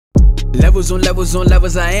Levels on levels on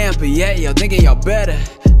levels I am, but yeah, y'all thinking y'all better.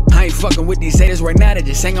 I ain't fucking with these haters right now, they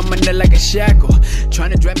just hang on my neck like a shackle.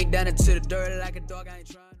 Trying to drag me down into the dirt like a dog, I ain't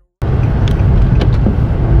trying.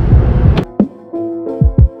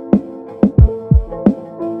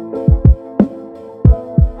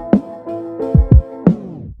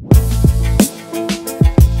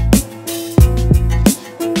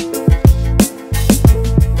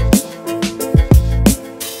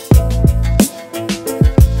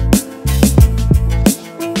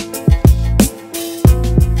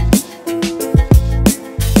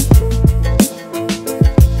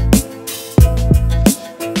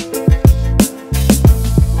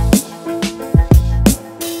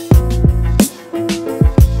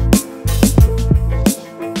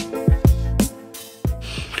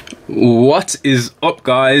 What is up,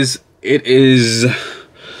 guys? It is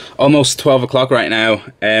almost 12 o'clock right now.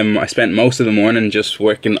 I spent most of the morning just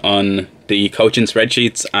working on the coaching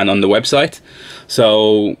spreadsheets and on the website,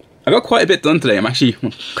 so I got quite a bit done today. I'm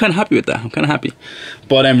kind of happy with that. I'm kind of happy.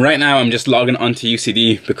 But right now I'm just logging onto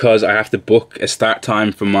UCD because I have to book a start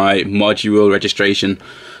time for my module registration.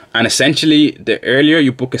 And essentially, the earlier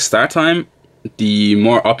you book a start time, the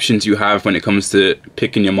more options you have when it comes to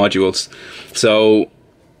picking your modules. So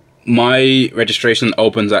my registration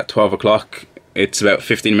opens at 12 o'clock. It's about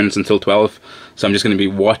 15 minutes until 12. So I'm just going to be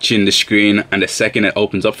watching the screen, and the second it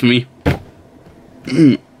opens up for me,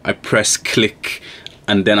 I press click,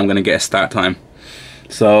 and then I'm going to get a start time.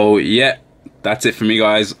 So yeah, that's it for me,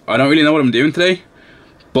 guys. I don't really know what I'm doing today,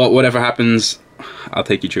 but whatever happens, I'll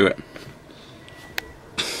take you through it.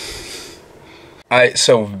 Alright,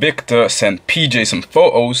 so Victor sent PJ some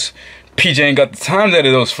photos. PJ ain't got the time to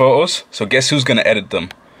edit those photos, so guess who's going to edit them?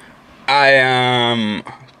 I am.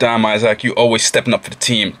 Damn, Isaac, you always stepping up for the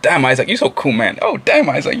team. Damn, Isaac, you're so cool, man. Oh, damn,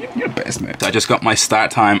 Isaac, you're the best, man. So I just got my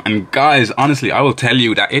start time, and guys, honestly, I will tell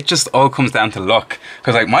you that it just all comes down to luck.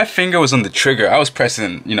 Because, like, my finger was on the trigger. I was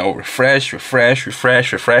pressing, you know, refresh, refresh,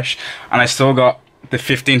 refresh, refresh, and I still got the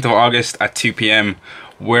 15th of August at 2 p.m.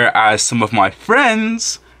 Whereas some of my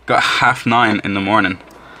friends got 9:30 in the morning.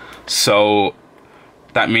 So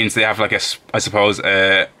that means they have, like, I suppose,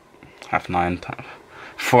 9:30.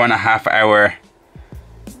 4.5 hour.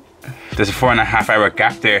 There's a 4.5 hour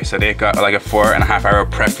gap there, so they got like a 4.5 hour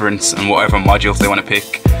preference on whatever modules they want to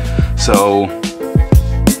pick. So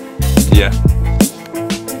yeah.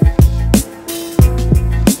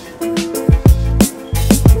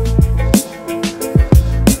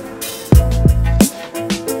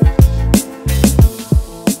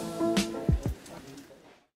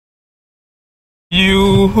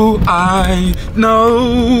 You, I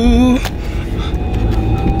know.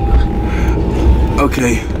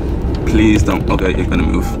 Okay, please don't. Okay, it's gonna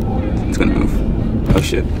move. It's gonna move. Oh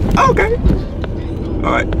shit. Okay.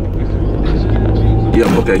 All right.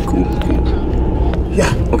 Yeah. Okay. Cool. Cool.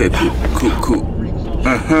 Yeah. Okay. Cool. Cool. Cool.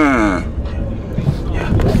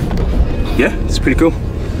 Yeah. Yeah. It's pretty cool.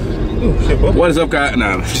 Oh shit. What is up, guys? No,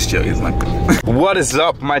 I'm just joking. It's like. What is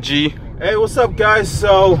up, my G? Hey, what's up, guys?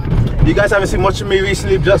 So, you guys haven't seen much of me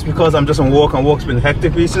recently, just because I'm just on walk, and walk's been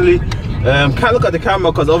hectic recently. Can't look at the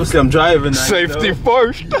camera because obviously I'm driving. Safety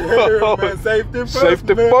first. Yeah, man, safety first.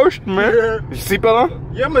 Safety man. First, man. Yeah. Seatbelt on?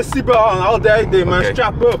 Yeah, my seatbelt on all day, man. Okay.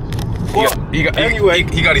 Strap up. Anyway,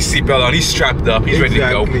 he got his seatbelt on. He's strapped up. He's ready to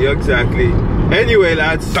go. Exactly. Anyway,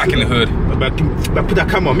 lads. Back in the hood. Put that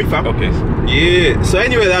camera on me, fam. Okay. Yeah. So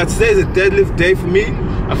anyway, lads, today's a deadlift day for me.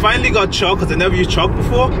 I finally got chalk because I never used chalk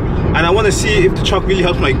before, and I want to see if the chalk really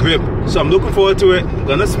helps my grip. So I'm looking forward to it. I'm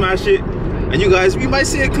gonna smash it. And you guys, we might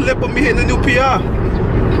see a clip of me hitting a new PR.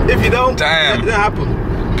 If you don't, damn, that happen.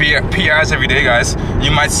 PRs every day, guys.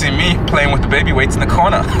 You might see me playing with the baby weights in the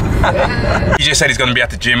corner. He just said he's gonna be at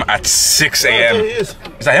the gym at 6 a.m. Is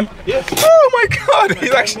that him? Yes. Oh my God!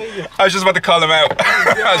 He's actually. I was just about to call him out.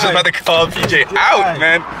 I was just about to call PJ out,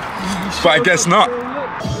 man. But I guess not.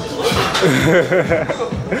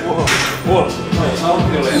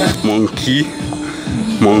 Monkey.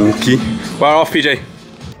 Bar off, PJ.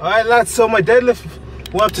 Alright, lads, so my deadlift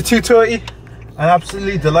went up to 230. I'm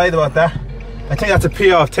absolutely delighted about that. I think that's a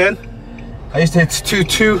PR of 10. I used to hit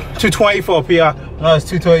 220 for a PR. Now it's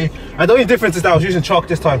 230. And the only difference is that I was using chalk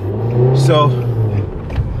this time. So,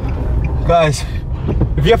 guys,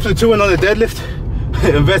 if you're up to doing on the deadlift,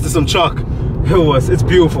 invest in some chalk. It's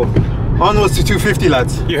beautiful. Onwards to 250,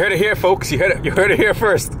 lads. You heard it here, folks. You heard it here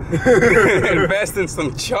first. Invest in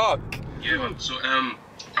some chalk. Yeah, man. So I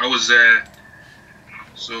was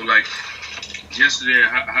so like yesterday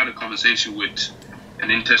I had a conversation with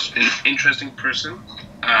an interesting person,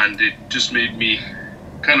 and it just made me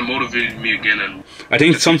kind of motivated me again. And I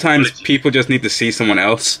think sometimes people just need to see someone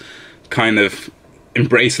else kind of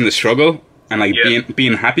embracing the struggle and like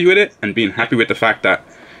being happy with it, and being happy with the fact that,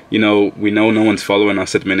 you know, we know no one's following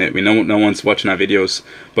us at the minute, we know no one's watching our videos,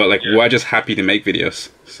 but like we're just happy to make videos.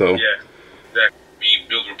 So we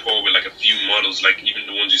build rapport with like a few models, like even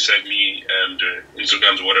the ones you sent me, the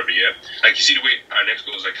Instagrams or whatever. Like you see the way our next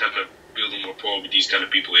goal is like kind of building rapport with these kind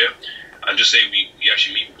of people. And just say we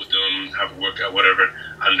actually meet with them, have a workout, whatever,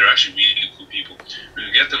 and they're actually really cool people.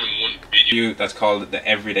 We'll get them in one video that's called the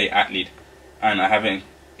Everyday Athlete, and I have it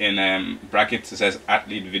in brackets, it says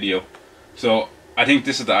athlete video. So I think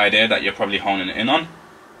this is the idea that you're probably honing in on.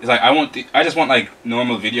 It's like I just want like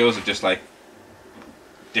normal videos of just like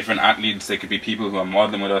different athletes. They could be people who are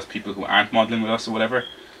modeling with us, people who aren't modeling with us or whatever,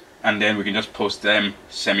 and then we can just post them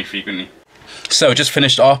semi-frequently. So just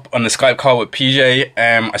finished up on the Skype call with PJ.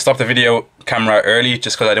 I stopped the video camera early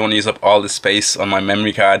just because I don't want to use up all the space on my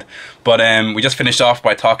memory card. But we just finished off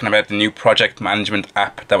by talking about the new project management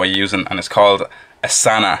app that we're using, and it's called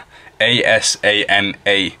Asana.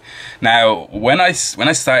 A-S-A-N-A. Now, when we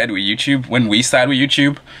started with YouTube,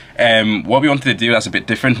 what we wanted to do that's a bit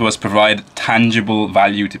different was provide tangible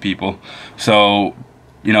value to people. So,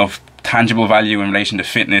 you know, tangible value in relation to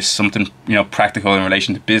fitness, something, you know, practical in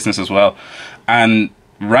relation to business as well. And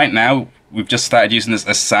right now we've just started using this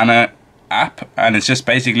Asana app, and it's just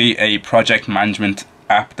basically a project management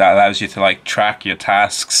app that allows you to like track your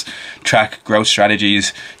tasks, track growth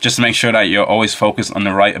strategies, just to make sure that you're always focused on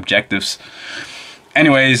the right objectives.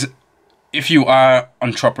 Anyways, if you are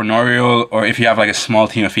entrepreneurial or if you have like a small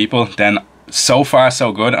team of people, then so far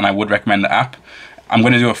so good, and I would recommend the app. I'm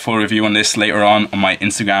going to do a full review on this later on my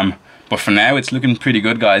Instagram, but for now it's looking pretty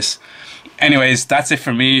good, guys. Anyways, that's it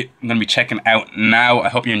for me. I'm going to be checking out now. I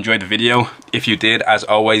hope you enjoyed the video. If you did, as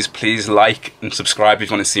always, please like and subscribe if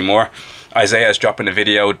you want to see more. Isaiah is dropping a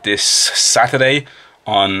video this Saturday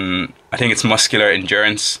on, I think it's muscular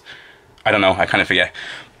endurance. I don't know, I kind of forget.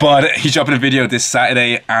 But he's dropping a video this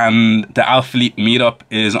Saturday, and the Alphalete meetup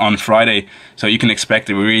is on Friday. So you can expect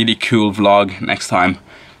a really cool vlog next time.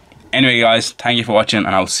 Anyway guys, thank you for watching,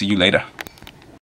 and I'll see you later.